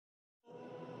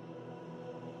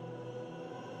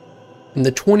In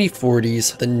the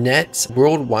 2040s, the Net's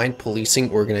worldwide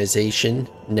policing organization,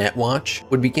 Netwatch,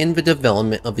 would begin the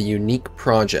development of a unique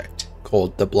project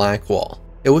called the Blackwall.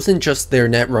 It wasn't just their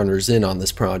netrunners in on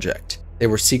this project. They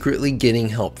were secretly getting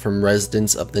help from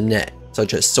residents of the Net,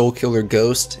 such as Soulkiller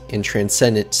Ghost and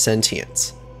Transcendent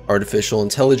Sentience, artificial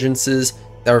intelligences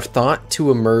that are thought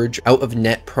to emerge out of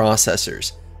Net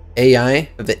processors. AI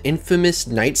of the infamous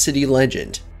Night City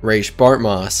legend, Raish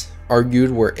Bartmoss,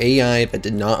 argued were AI that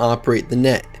did not operate the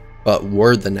Net, but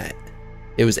were the Net.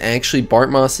 It was actually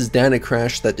Bartmoss's data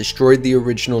crash that destroyed the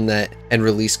original Net and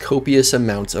released copious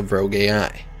amounts of rogue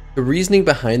AI. The reasoning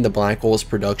behind the Blackwall's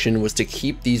production was to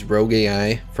keep these rogue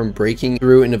AI from breaking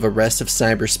through into the rest of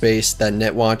cyberspace that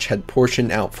Netwatch had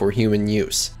portioned out for human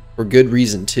use, for good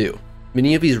reason too.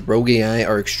 Many of these rogue AI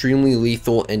are extremely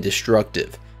lethal and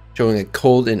destructive, showing a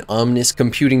cold and ominous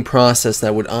computing process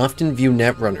that would often view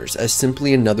netrunners as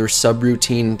simply another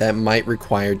subroutine that might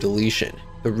require deletion.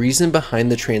 The reason behind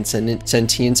the Transcendent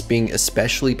Sentience being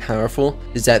especially powerful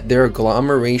is that they're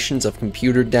agglomerations of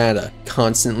computer data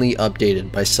constantly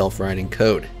updated by self-writing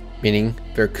code, meaning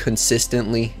they're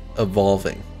consistently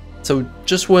evolving. So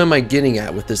just what am I getting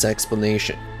at with this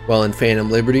explanation? Well, in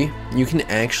Phantom Liberty, you can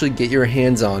actually get your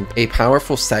hands on a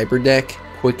powerful Cyberdeck,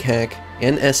 quickhack,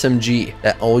 and SMG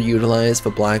that all utilize the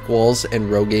Blackwall's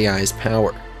and rogue AI's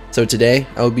power. So today,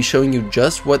 I will be showing you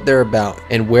just what they're about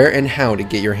and where and how to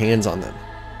get your hands on them.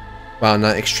 While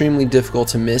not extremely difficult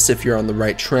to miss if you're on the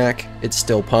right track, it's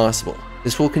still possible.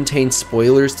 This will contain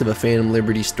spoilers to the Phantom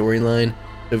Liberty storyline,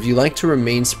 so if you like to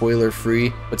remain spoiler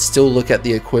free but still look at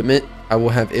the equipment, I will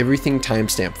have everything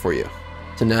timestamped for you.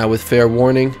 So now with fair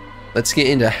warning, let's get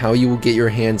into how you will get your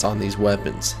hands on these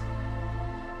weapons.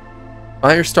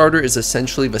 Firestarter is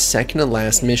essentially the second to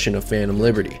last mission of Phantom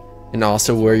Liberty, and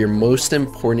also where your most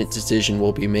important decision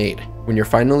will be made. When you're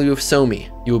finally with Somi,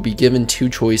 you will be given two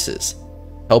choices: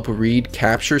 help Reed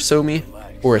capture Somi,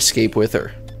 or escape with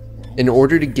her. In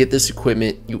order to get this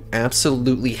equipment, you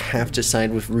absolutely have to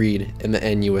side with Reed in the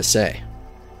NUSA.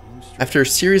 After a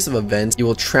series of events, you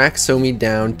will track Somi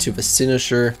down to the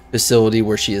Sinisher facility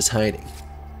where she is hiding.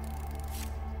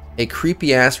 A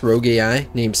creepy ass rogue AI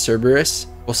named Cerberus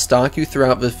will stalk you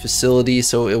throughout the facility,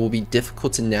 so it will be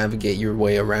difficult to navigate your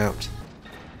way around.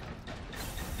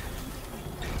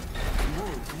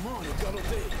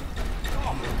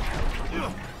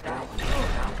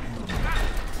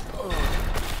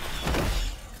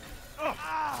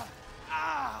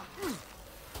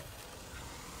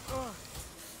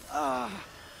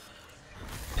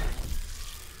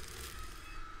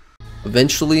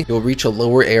 Eventually, you'll reach a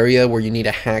lower area where you need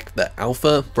to hack the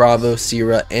Alpha, Bravo,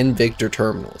 Sierra, and Victor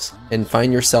terminals, and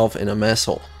find yourself in a mess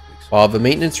hole. While the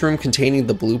maintenance room containing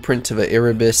the blueprint to the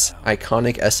Erebus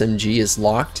iconic SMG is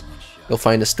locked, you'll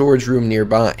find a storage room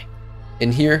nearby.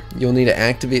 In here, you'll need to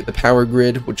activate the power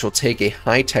grid, which will take a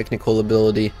high technical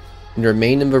ability, and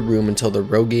remain in the room until the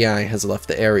rogue AI has left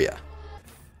the area.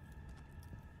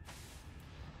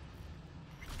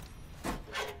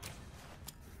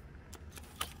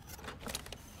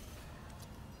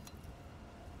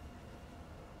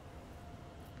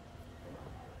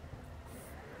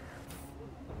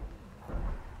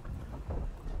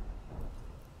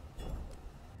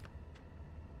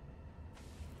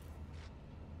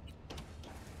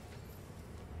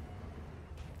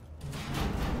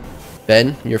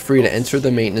 Then, you're free to enter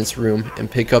the maintenance room and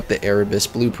pick up the Erebus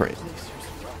blueprint.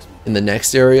 In the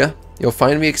next area, you'll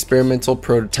find the experimental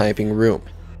prototyping room.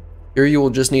 Here you will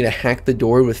just need to hack the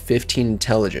door with 15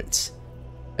 intelligence.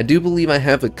 I do believe I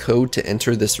have a code to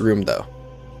enter this room though.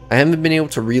 I haven't been able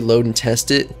to reload and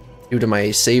test it due to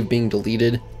my save being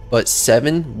deleted, but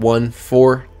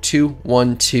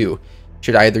 714212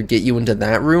 should either get you into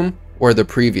that room or the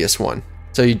previous one,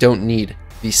 so you don't need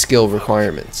these skill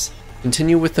requirements.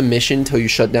 Continue with the mission till you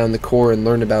shut down the core and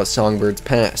learn about Songbird's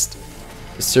past.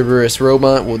 The Cerberus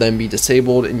robot will then be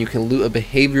disabled and you can loot a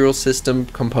behavioral system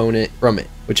component from it,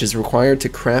 which is required to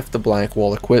craft the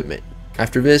Blackwall equipment.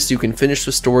 After this, you can finish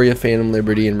the story of Phantom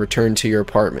Liberty and return to your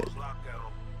apartment.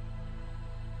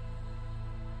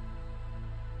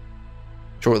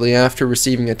 Shortly after,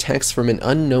 receiving a text from an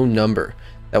unknown number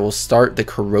that will start the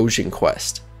Erosion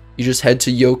Quest. You just head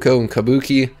to Yoko and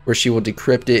Kabuki, where she will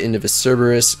decrypt it into the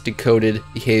Cerberus decoded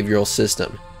behavioral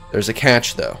system. There's a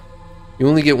catch though. You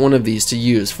only get one of these to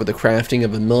use for the crafting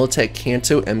of a Militech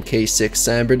Canto MK.6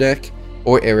 Cyberdeck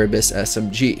or Erebus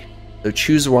SMG, so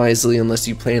choose wisely unless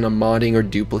you plan on modding or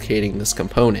duplicating this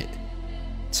component.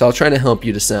 So I'll try to help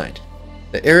you decide.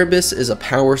 The Erebus is a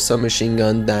power submachine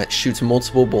gun that shoots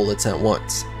multiple bullets at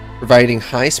once, providing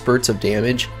high spurts of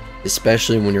damage,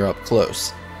 especially when you're up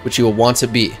close, which you will want to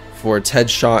be for its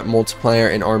headshot, multiplier,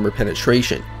 and armor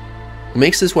penetration. What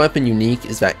makes this weapon unique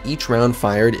is that each round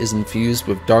fired is infused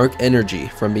with dark energy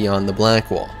from beyond the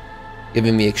Blackwall,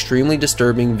 giving the extremely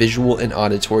disturbing visual and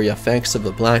auditory effects of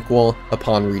the Blackwall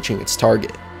upon reaching its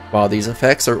target. While these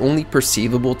effects are only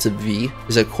perceivable to V,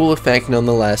 is a cool effect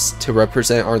nonetheless to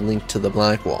represent our link to the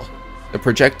Blackwall. The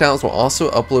projectiles will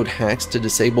also upload hacks to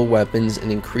disable weapons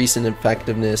and increase in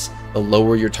effectiveness the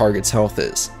lower your target's health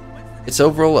is. It's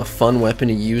overall a fun weapon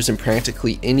to use in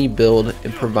practically any build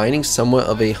and providing somewhat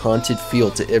of a haunted feel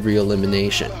to every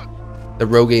elimination. The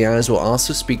rogue AIs will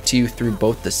also speak to you through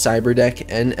both the Cyberdeck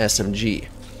and SMG,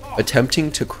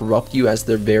 attempting to corrupt you as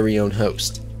their very own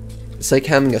host. It's like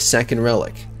having a second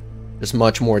relic, just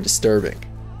much more disturbing.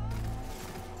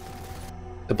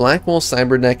 The Blackwall,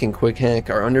 Cyberdeck, and quickhack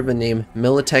are under the name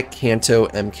Militech Canto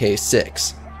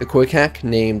MK.6. The quickhack,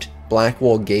 named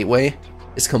Blackwall Gateway,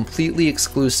 is completely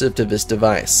exclusive to this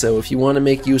device, so if you want to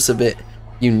make use of it,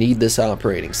 you need this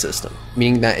operating system,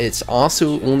 meaning that it's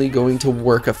also only going to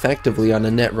work effectively on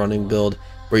a net running build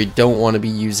where you don't want to be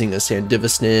using a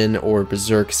Sandivistan or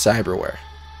Berserk cyberware.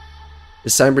 The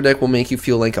Cyberdeck will make you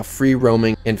feel like a free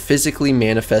roaming and physically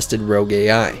manifested rogue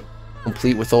AI,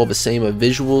 complete with all the same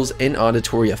visuals and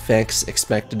auditory effects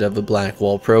expected of the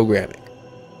Blackwall programming.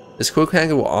 This quickhack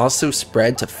will also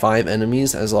spread to 5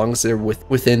 enemies as long as they're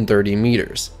within 30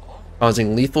 meters,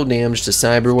 causing lethal damage to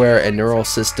cyberware and neural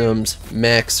systems,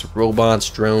 mechs, robots,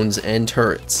 drones, and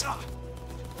turrets.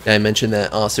 Did I mention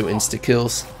that also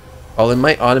insta-kills? While it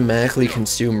might automatically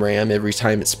consume RAM every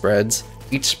time it spreads,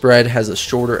 each spread has a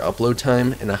shorter upload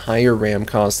time and a higher RAM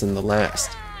cost than the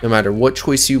last. No matter what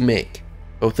choice you make,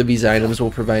 both of these items will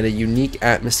provide a unique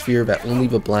atmosphere that only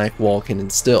the Blackwall can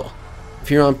instill. If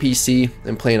you're on PC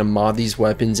and plan to mod these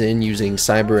weapons in using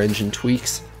Cyber Engine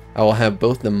tweaks, I will have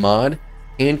both the mod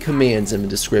and commands in the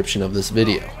description of this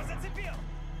video.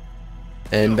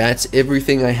 And that's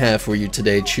everything I have for you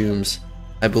today, chooms.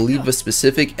 I believe a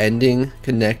specific ending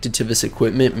connected to this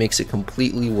equipment makes it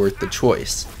completely worth the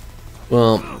choice.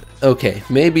 Well, okay,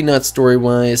 maybe not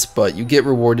story-wise, but you get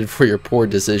rewarded for your poor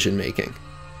decision making.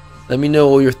 Let me know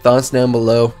all your thoughts down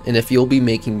below, and if you'll be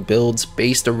making builds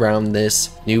based around this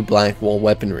new Blackwall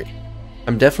weaponry.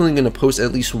 I'm definitely going to post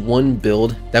at least one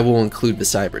build that will include the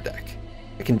Cyberdeck.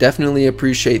 I can definitely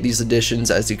appreciate these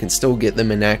additions as you can still get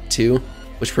them in Act 2,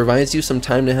 which provides you some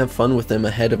time to have fun with them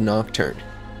ahead of Nocturne.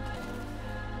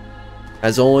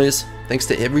 As always, thanks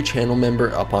to every channel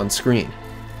member up on screen.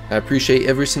 I appreciate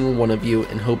every single one of you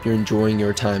and hope you're enjoying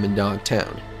your time in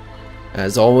Dogtown.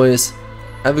 As always,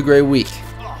 have a great week,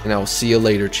 and I will see you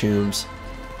later, chooms.